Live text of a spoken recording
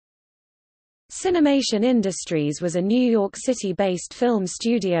Cinemation Industries was a New York City-based film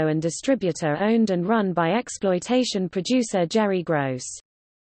studio and distributor owned and run by exploitation producer Jerry Gross.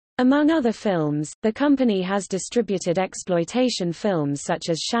 Among other films, the company has distributed exploitation films such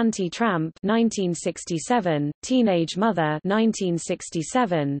as Shanty Tramp (1967), Teenage Mother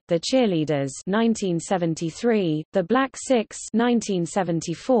 (1967), The Cheerleaders (1973), The Black Six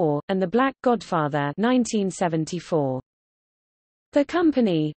 (1974), and The Black Godfather (1974). The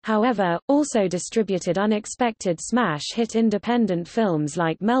company, however, also distributed unexpected smash-hit independent films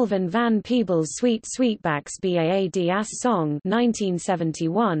like Melvin Van Peebles' Sweet Sweetback's Baad Song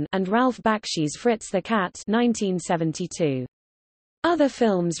 (1971) and Ralph Bakshi's Fritz the Cat (1972). Other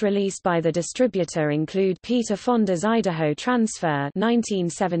films released by the distributor include Peter Fonda's Idaho Transfer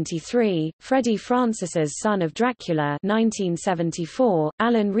 (1973), Freddie Francis's Son of Dracula (1974),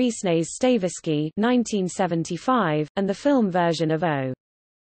 Alan Reesnay's Stavisky (1975), and the film version of O.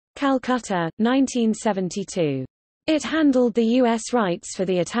 Calcutta (1972). It handled the U.S. rights for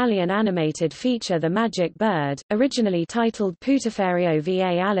the Italian animated feature The Magic Bird, originally titled Putiferio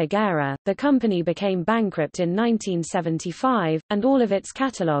va alla guerra. The company became bankrupt in 1975, and all of its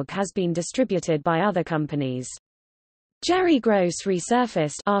catalog has been distributed by other companies. Jerry Gross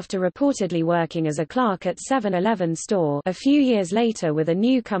resurfaced after reportedly working as a clerk at 7-Eleven store a few years later with a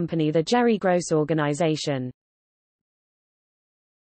new company, the Jerry Gross Organization.